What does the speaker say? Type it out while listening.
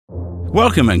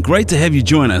Welcome and great to have you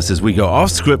join us as we go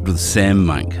off script with Sam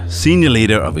Monk, Senior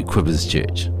Leader of Equippers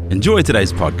Church. Enjoy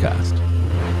today's podcast.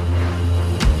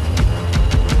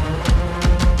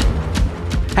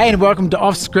 Hey, and welcome to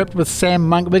Off Script with Sam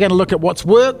Monk. We're going to look at what's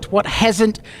worked, what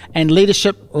hasn't, and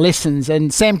leadership lessons.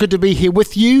 And Sam, good to be here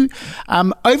with you.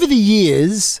 Over the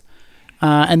years,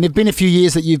 and there have been a few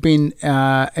years that you've been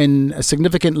in a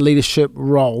significant leadership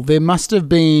role, there must have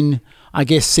been, I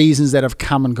guess, seasons that have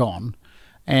come and gone.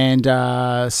 And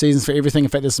seasons for everything. In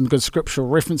fact, there's some good scriptural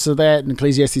reference to that. In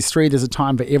Ecclesiastes 3, there's a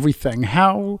time for everything.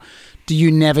 How do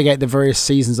you navigate the various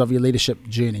seasons of your leadership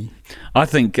journey? I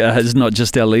think it's not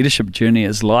just our leadership journey,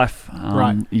 it's life.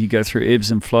 Right. You go through ebbs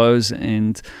and flows,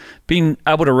 and being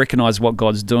able to recognize what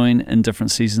God's doing in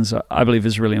different seasons, I believe,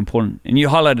 is really important. And you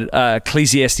highlighted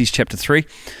Ecclesiastes chapter 3,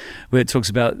 where it talks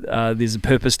about there's a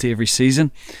purpose to every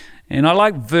season. And I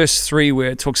like verse 3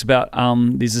 where it talks about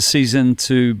there's a season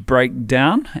to break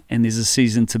down and there's a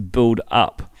season to build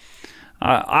up.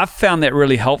 I've found that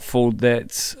really helpful,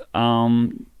 that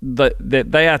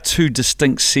they are two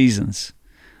distinct seasons.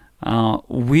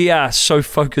 We are so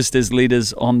focused as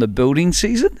leaders on the building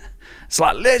season. It's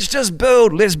like, let's just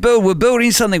build, we're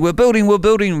building something, we're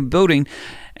building.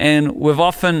 And we've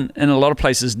often, in a lot of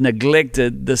places,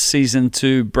 neglected the season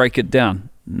to break it down.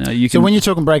 So when you're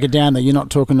talking break it down, that you're not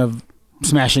talking of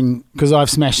smashing, because I've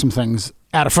smashed some things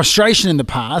out of frustration in the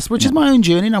past, which is my own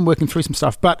journey, and I'm working through some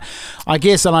stuff. But I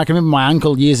guess, and I can remember my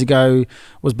uncle years ago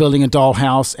was building a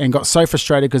dollhouse and got so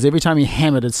frustrated because every time he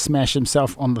hammered, he'd smash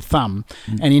himself on the thumb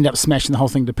and he ended up smashing the whole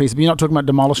thing to pieces. But you're not talking about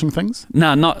demolishing things?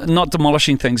 No, not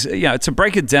demolishing things. Yeah, to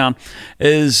break it down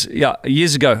is,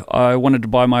 years ago, I wanted to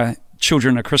buy my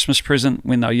children a Christmas present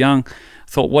when they were young.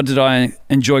 Thought, what did I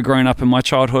enjoy growing up in my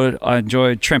childhood? I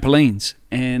enjoyed trampolines,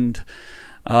 and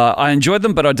I enjoyed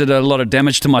them, but I did a lot of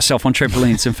damage to myself on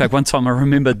trampolines. In fact, one time I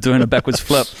remember doing a backwards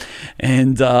flip,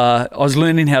 and I was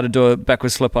learning how to do a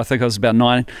backwards flip. I think I was about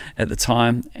 9 at the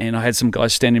time, and I had some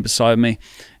guys standing beside me,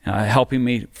 helping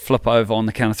me flip over on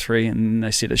the count of 3, and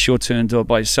they said, it's your turn, do it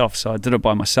by yourself. So I did it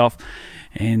by myself.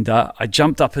 And I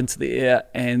jumped up into the air,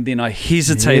 and then I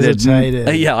hesitated.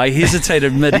 I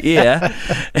hesitated mid-air,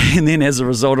 and then as a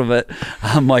result of it,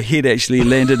 my head actually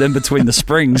landed in between the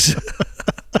springs.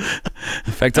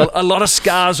 In fact, a lot of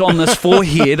scars on this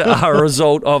forehead are a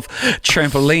result of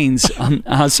trampolines.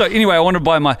 So anyway, I wanted to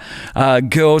buy my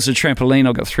girls a trampoline.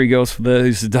 I've got 3 girls for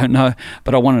those who don't know,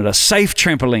 but I wanted a safe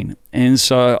trampoline. And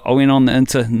so I went on the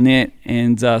internet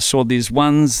and saw these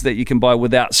ones that you can buy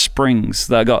without springs.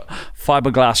 They've got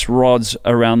fiberglass rods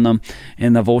around them,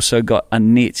 and they've also got a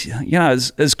net.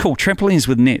 It's cool. Trampolines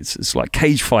with nets. It's like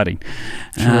cage fighting.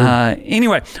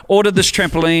 Anyway, ordered this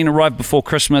trampoline, arrived before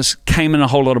Christmas, came in a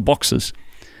whole lot of boxes.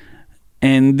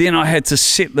 And then I had to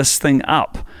set this thing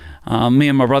up. Me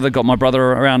and my brother got my brother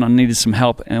around. I needed some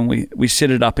help, and we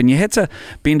set it up. And you had to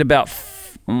bend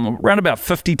around about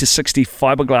 50 to 60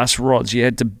 fiberglass rods. You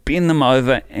had to bend them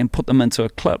over and put them into a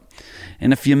clip.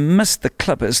 And if you missed the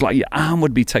clip, it's like your arm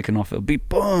would be taken off. It would be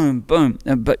boom, boom.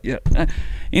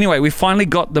 Anyway, we finally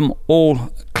got them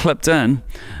all clipped in,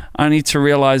 only to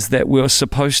realize that we were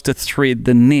supposed to thread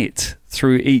the net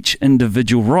through each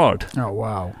individual rod. Oh,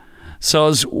 wow. So it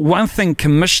was one thing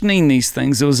commissioning these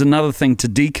things, there was another thing to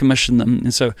decommission them.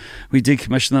 And so we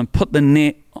decommissioned them, put the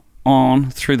net on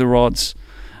through the rods,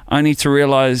 only to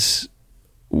realize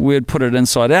we'd put it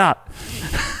inside out.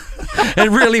 It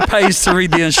really pays to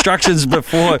read the instructions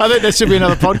before. I think that should be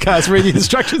another podcast. Read the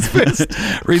instructions first.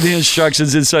 Read the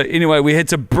instructions. And so anyway, we had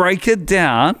to break it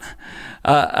down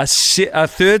a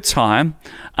third time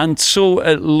until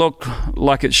it looked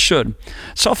like it should.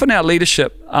 So often our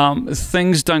leadership,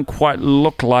 things don't quite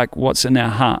look like what's in our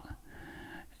heart.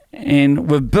 And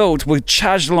we're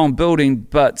charged along building,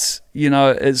 but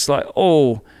it's like,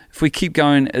 if we keep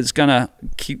going, it's gone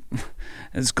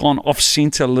off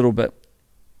center a little bit.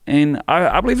 And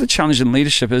I believe the challenge in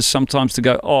leadership is sometimes to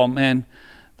go, oh man,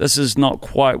 this is not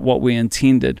quite what we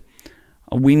intended.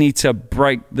 We need to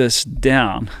break this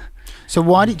down. So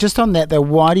why do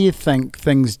you think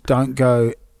things don't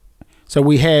go? So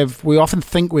we often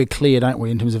think we're clear, don't we,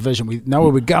 in terms of vision? We know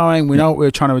where we're going, we know what we're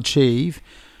trying to achieve,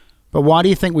 but why do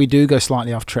you think we do go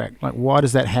slightly off track? Like, why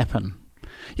does that happen?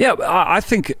 Yeah, I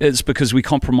think it's because we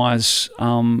compromise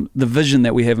the vision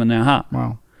that we have in our heart.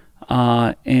 Wow.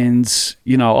 That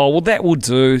will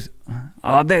do.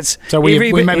 So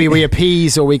we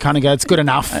appease, or we kind of go, it's good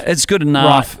enough. It's good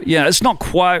enough. Right. Yeah, it's not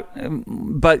quite,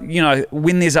 but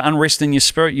when there's an unrest in your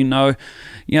spirit,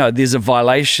 there's a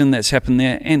violation that's happened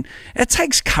there, and it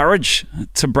takes courage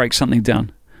to break something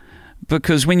down,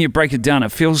 because when you break it down,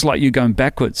 it feels like you're going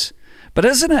backwards. But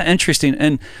isn't it interesting,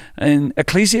 in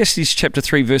Ecclesiastes chapter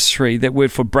 3, verse 3, that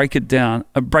word for breakdown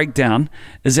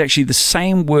is actually the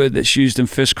same word that's used in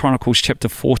 1 Chronicles chapter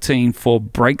 14 for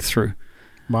breakthrough.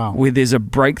 Wow. Where there's a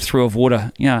breakthrough of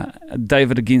water.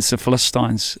 David against the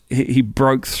Philistines, he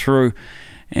broke through.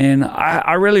 And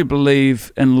I really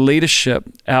believe in leadership,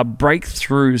 our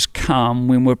breakthroughs come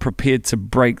when we're prepared to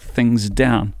break things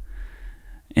down.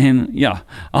 And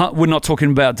we're not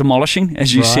talking about demolishing,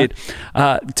 as you said.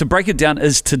 To break it down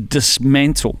is to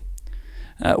dismantle.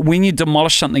 When you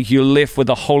demolish something, you're left with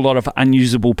a whole lot of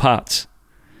unusable parts.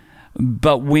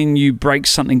 But when you break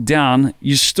something down,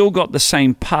 you still got the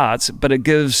same parts, but it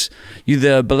gives you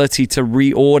the ability to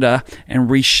reorder and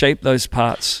reshape those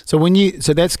parts. So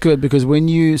that's good, because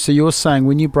you're saying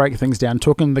when you break things down,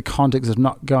 talking in the context of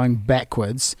not going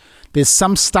backwards, there's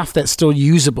some stuff that's still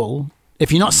usable.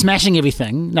 If you're not smashing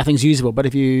everything, nothing's usable. But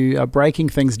if you are breaking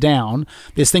things down,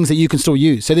 there's things that you can still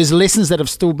use. So there's lessons that have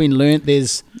still been learned.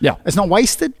 It's not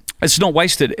wasted. It's not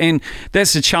wasted. And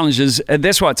that's the challenge.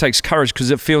 That's why it takes courage, because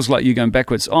it feels like you're going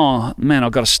backwards. Oh, man,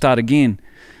 I've got to start again.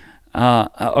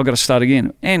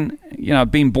 And,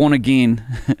 being born again,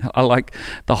 I like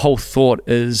the whole thought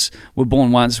is we're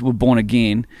born once, we're born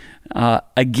again.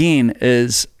 Again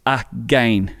is a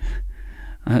gain.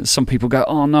 Some people go,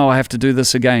 oh no, I have to do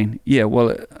this again. Yeah,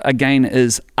 well, again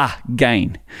is a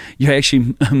gain. You're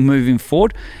actually moving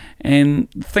forward. And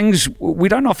we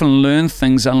don't often learn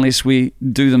things unless we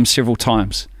do them several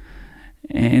times.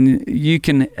 And you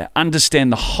can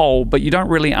understand the whole, but you don't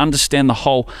really understand the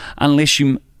whole unless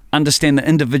you understand the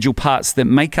individual parts that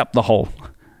make up the whole.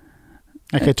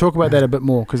 Okay, talk about that a bit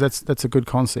more, because that's a good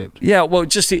concept. Yeah, well,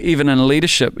 just even in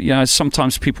leadership,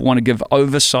 sometimes people want to give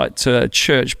oversight to a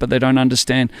church, but they don't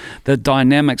understand the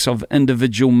dynamics of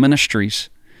individual ministries.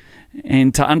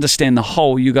 And to understand the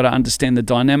whole, you got to understand the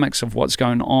dynamics of what's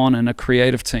going on in a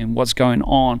creative team, what's going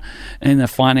on in the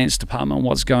finance department,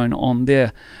 what's going on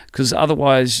there. Because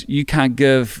otherwise, you can't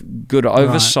give good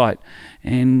oversight. Right.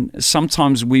 And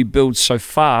sometimes we build so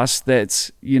fast that,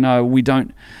 we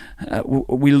don't.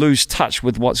 We lose touch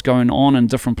with what's going on in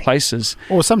different places.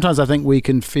 Or sometimes I think we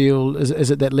can feel,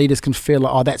 is it that leaders can feel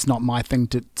like, oh, that's not my thing,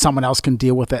 someone else can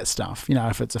deal with that stuff,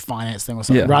 if it's a finance thing or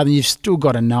something. Rather than you've still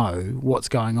got to know what's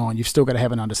going on. You've still got to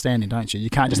have an understanding, don't you? You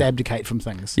can't just abdicate from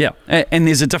things. Yeah, and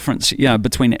there's a difference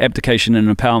between abdication and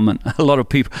empowerment. A lot of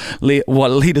people, what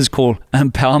leaders call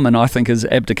empowerment, I think, is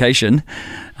abdication.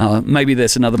 Maybe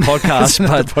that's another podcast,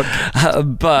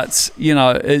 but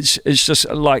it's just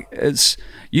like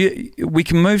we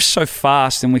can move so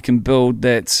fast and we can build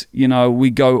that, we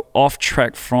go off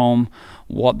track from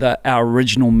what our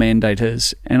original mandate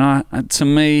is. And to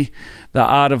me, the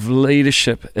art of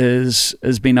leadership is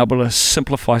being able to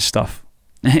simplify stuff.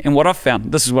 And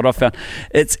this is what I've found.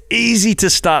 It's easy to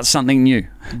start something new.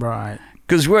 Right.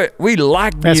 Because we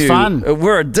like That's new. Fun.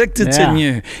 We're addicted to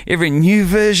new. Every new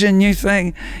version, new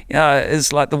thing,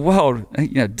 is like the world.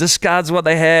 Discards what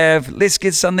they have. Let's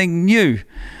get something new.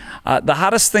 The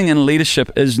hardest thing in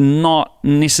leadership is not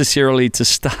necessarily to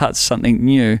start something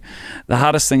new. The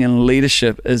hardest thing in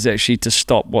leadership is actually to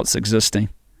stop what's existing.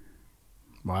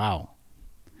 Wow.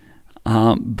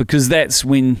 Because that's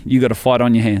when you got to fight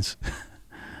on your hands.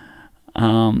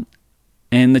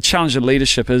 And the challenge of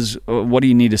leadership is, what do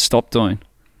you need to stop doing?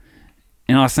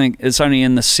 And I think it's only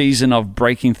in the season of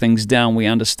breaking things down we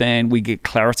understand, we get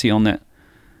clarity on that.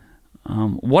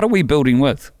 What are we building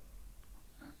with?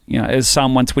 As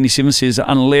Psalm 127 says,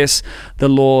 unless the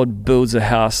Lord builds a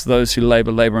house, those who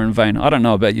labor in vain. I don't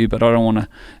know about you, but I don't want to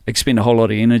expend a whole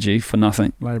lot of energy for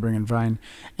nothing. Laboring in vain.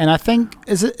 And I think,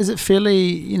 is it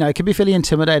fairly, it can be fairly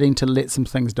intimidating to let some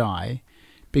things die,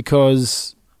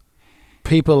 because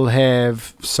people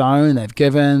have sown, they've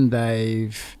given,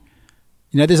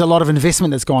 there's a lot of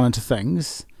investment that's gone into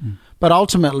things, but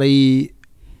ultimately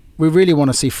we really want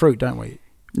to see fruit, don't we?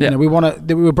 Yeah.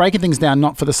 We're breaking things down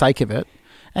not for the sake of it.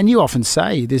 And you often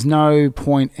say there's no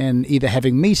point in either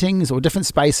having meetings or different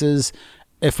spaces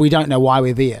if we don't know why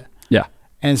we're there. Yeah.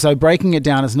 And so breaking it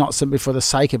down is not simply for the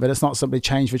sake of it. It's not simply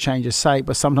change for change's sake,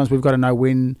 but sometimes we've got to know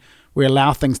when we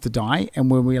allow things to die and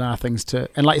when we allow things to,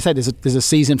 and like you say, there's a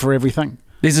season for everything.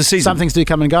 There's a season. Some things do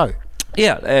come and go.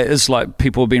 Yeah, it's like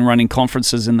people have been running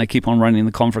conferences and they keep on running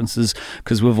the conferences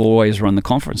because we've always run the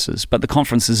conferences, but the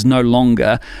conference is no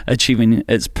longer achieving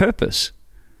its purpose,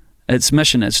 its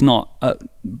mission. It's not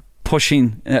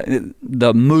pushing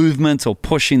the movement or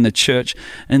pushing the church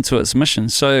into its mission.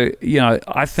 So,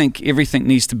 I think everything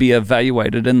needs to be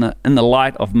evaluated in the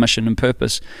light of mission and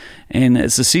purpose. And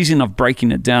it's a season of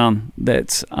breaking it down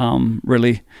that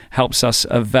really helps us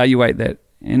evaluate that.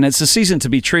 And it's a season to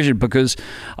be treasured, because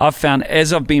I've found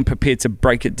as I've been prepared to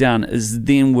break it down is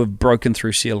then we've broken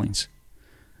through ceilings.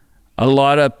 A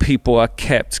lot of people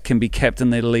can be capped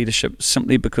in their leadership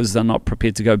simply because they're not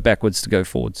prepared to go backwards to go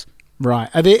forwards. Right.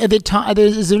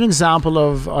 Is there an example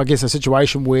of, I guess, a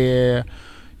situation where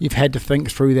you've had to think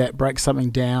through that, break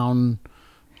something down,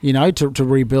 to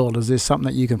rebuild? Is there something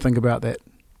that you can think about that?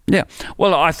 Yeah.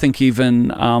 Well, I think even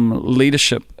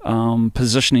leadership,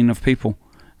 positioning of people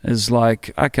is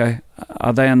like, okay,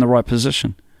 are they in the right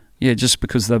position? Yeah, just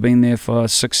because they've been there for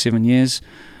 6-7 years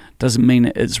doesn't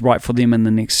mean it's right for them in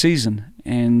the next season.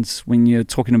 And when you're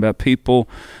talking about people,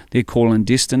 their call and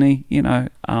destiny,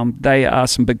 they are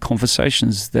some big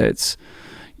conversations that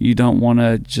you don't want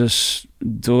to just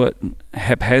do it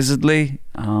haphazardly.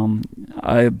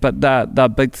 But they're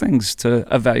big things to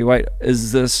evaluate.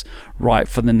 Is this right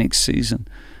for the next season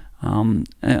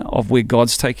of where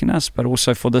God's taking us, but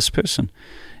also for this person?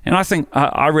 And I think,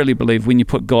 I really believe when you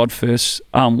put God first,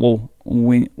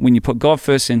 when you put God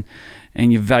first and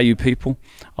you value people,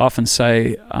 I often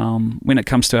say when it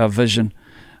comes to our vision,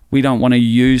 we don't want to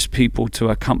use people to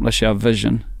accomplish our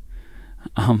vision.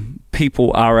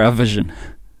 People are our vision.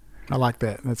 I like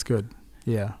that. That's good.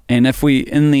 Yeah. And if we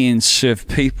in the end serve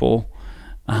people,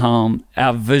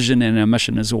 our vision and our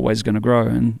mission is always going to grow.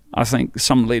 And I think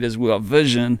some leaders will have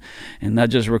vision and they're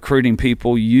just recruiting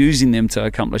people, using them to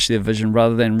accomplish their vision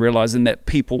rather than realizing that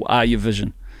people are your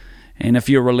vision. And if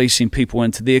you're releasing people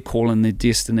into their call and their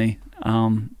destiny,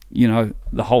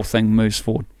 the whole thing moves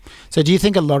forward. So do you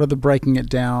think a lot of the breaking it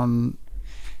down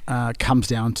comes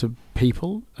down to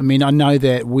people? I mean, I know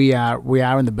that we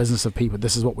are in the business of people.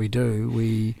 This is what we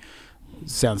do.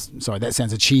 That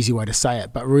sounds a cheesy way to say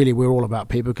it, but really we're all about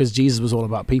people because Jesus was all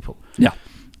about people. Yeah.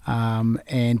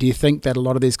 And do you think that a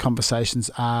lot of these conversations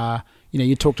are,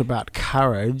 you talked about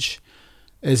courage.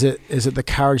 Is it the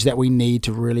courage that we need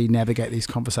to really navigate these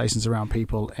conversations around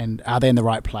people? And are they in the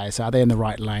right place? Are they in the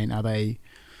right lane? Are they?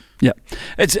 Yeah,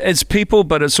 it's people,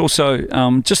 but it's also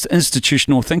just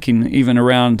institutional thinking, even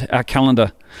around our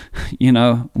calendar.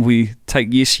 We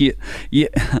take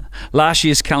last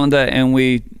year's calendar and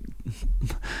we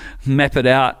map it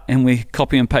out and we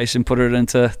copy and paste and put it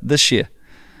into this year.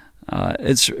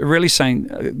 It's really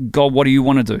saying, God, what do you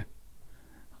want to do?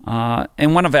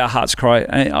 And one of our hearts cry,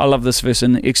 I love this verse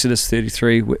in Exodus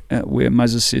 33 where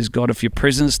Moses says, God, if your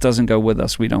presence doesn't go with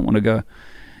us, we don't want to go.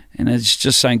 And it's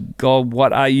just saying, God,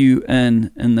 what are you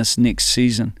in this next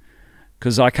season?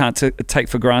 Because I can't take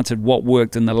for granted what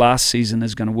worked in the last season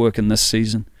is going to work in this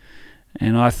season.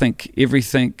 And I think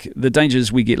the danger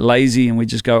is we get lazy and we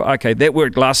just go, okay, that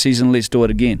worked last season, let's do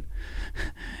it again.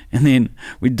 And then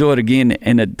we do it again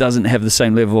and it doesn't have the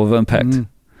same level of impact.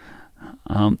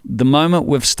 The moment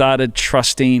we've started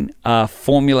trusting a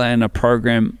formula and a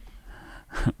program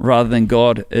rather than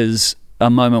God is a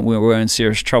moment where we're in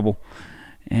serious trouble.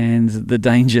 And the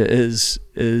danger is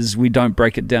we don't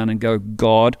break it down and go,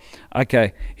 God,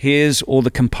 okay, here's all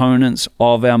the components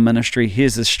of our ministry.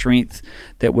 Here's the strength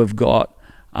that we've got.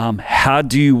 How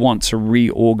do you want to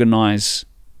reorganize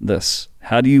this?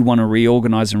 How do you want to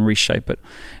reorganize and reshape it?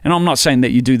 And I'm not saying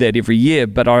that you do that every year,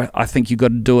 but I think you've got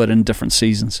to do it in different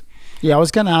seasons. Yeah, I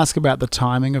was going to ask about the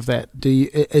timing of that.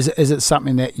 Is it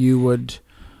something that you would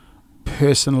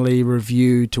personally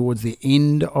review towards the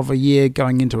end of a year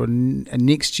going into a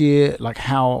next year? Like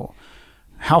how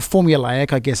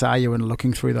formulaic, I guess, are you in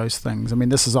looking through those things? I mean,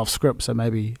 this is off script, so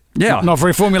maybe not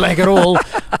very formulaic at all.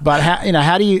 But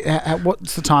how do you?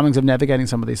 What's the timings of navigating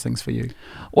some of these things for you?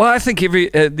 Well, I think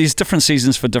there's different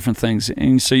seasons for different things,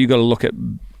 and so you got to look at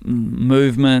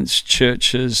movements,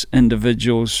 churches,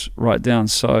 individuals, right down.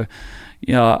 So,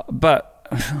 but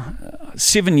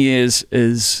 7 years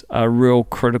is a real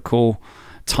critical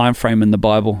time frame in the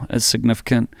Bible. It's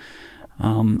significant.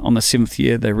 On the 7th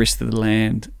year, they rested the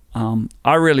land.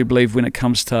 I really believe when it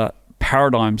comes to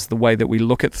paradigms, the way that we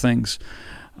look at things,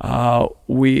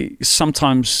 we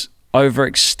sometimes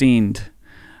overextend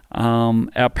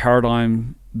our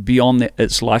paradigm beyond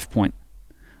its life point.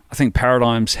 I think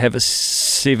paradigms have a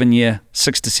 6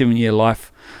 to 7 year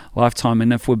lifetime,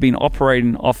 and if we've been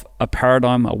operating off a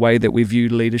paradigm, a way that we view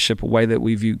leadership, a way that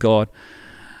we view God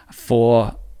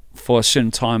for a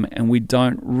certain time, and we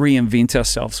don't reinvent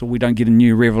ourselves or we don't get a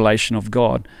new revelation of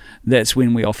God, that's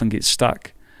when we often get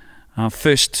stuck.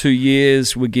 First 2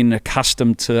 years, we're getting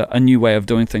accustomed to a new way of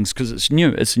doing things because it's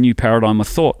new. It's a new paradigm of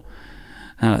thought.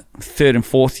 3rd and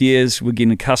 4th years, we're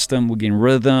getting accustomed, we're getting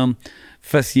rhythm.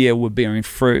 5th year, we're bearing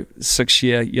fruit. 6th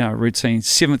year, routine.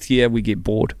 7th year, we get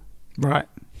bored. Right.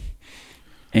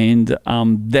 And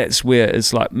that's where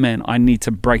it's like, man, I need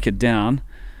to break it down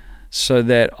so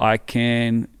that I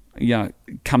can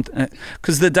come,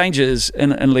 because the danger is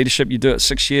in leadership, you do it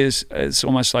 6 years, it's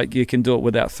almost like you can do it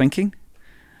without thinking.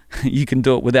 You can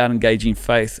do it without engaging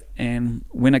faith. And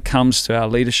when it comes to our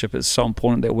leadership, it's so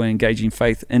important that we're engaging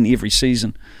faith in every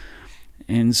season.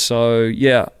 And so,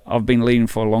 I've been leading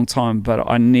for a long time, but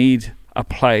I need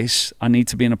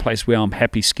to be in a place where I'm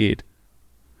happy scared,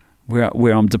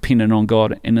 where I'm dependent on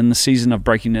God. And in the season of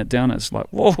breaking that down, it's like,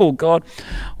 whoa, God,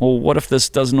 well, what if this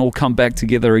doesn't all come back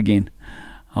together again?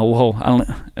 Oh, well,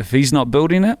 if he's not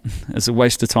building it, it's a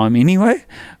waste of time anyway.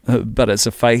 But it's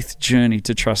a faith journey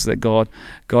to trust that God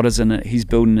is in it. He's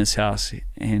building his house,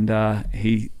 and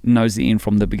he knows the end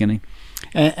from the beginning.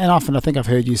 And often I think I've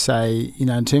heard you say,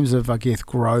 in terms of, I guess,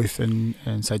 growth and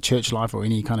say church life or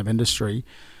any kind of industry,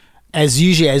 as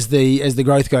the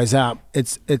growth goes up,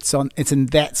 it's in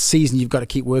that season you've got to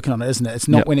keep working on it, isn't it? It's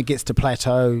not when it gets to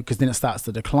plateau, because then it starts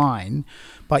to decline,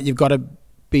 but you've got to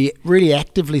be really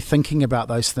actively thinking about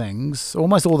those things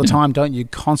almost all the time, don't you?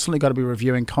 Constantly got to be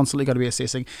reviewing, constantly got to be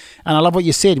assessing. And I love what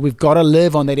you said. We've got to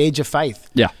live on that edge of faith.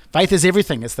 Yeah. Faith is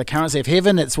everything. It's the currency of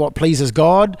heaven. It's what pleases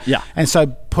God. Yeah. And so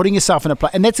putting yourself in a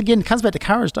place, and that's again, comes back to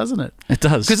courage, doesn't it? It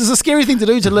does. Because it's a scary thing to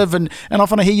do, to live, and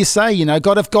often I hear you say,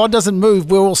 God, if God doesn't move,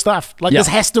 we're all stuffed. Like this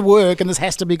has to work, and this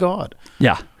has to be God.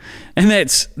 Yeah. And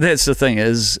that's the thing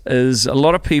is a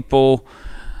lot of people,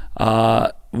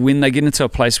 when they get into a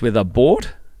place where they're bored,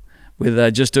 where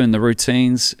they're just doing the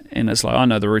routines, and it's like, I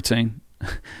know the routine.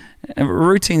 And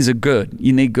routines are good.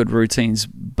 You need good routines,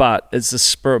 but it's the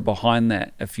spirit behind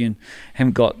that. If you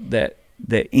haven't got that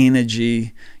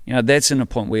energy, that's in a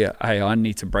point where, hey, I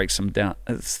need to break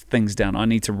things down. I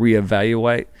need to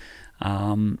reevaluate.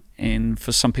 And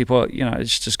for some people,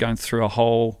 it's just going through a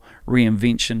whole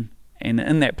reinvention. And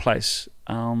in that place,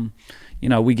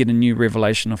 we get a new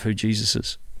revelation of who Jesus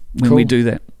is when we do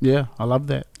that. Yeah, I love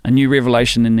that. A new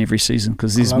revelation in every season,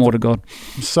 because there's more to God.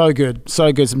 So good.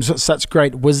 Such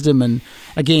great wisdom. And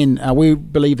again, we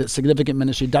believe that significant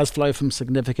ministry does flow from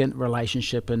significant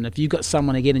relationship. And if you've got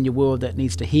someone again in your world that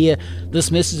needs to hear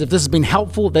this message, if this has been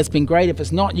helpful, that's been great. If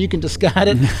it's not, you can discard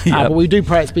it. But we do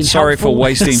pray it's been Sorry helpful.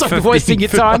 for wasting your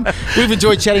time. We've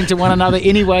enjoyed chatting to one another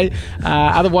anyway.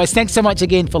 Otherwise, thanks so much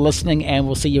again for listening, and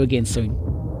we'll see you again soon.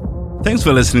 Thanks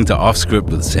for listening to Off Script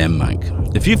with Sam Monk.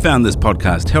 If you found this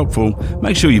podcast helpful,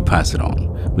 make sure you pass it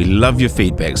on. We love your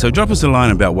feedback, so drop us a line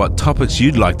about what topics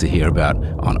you'd like to hear about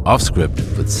on Off Script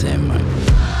with Sam Monk.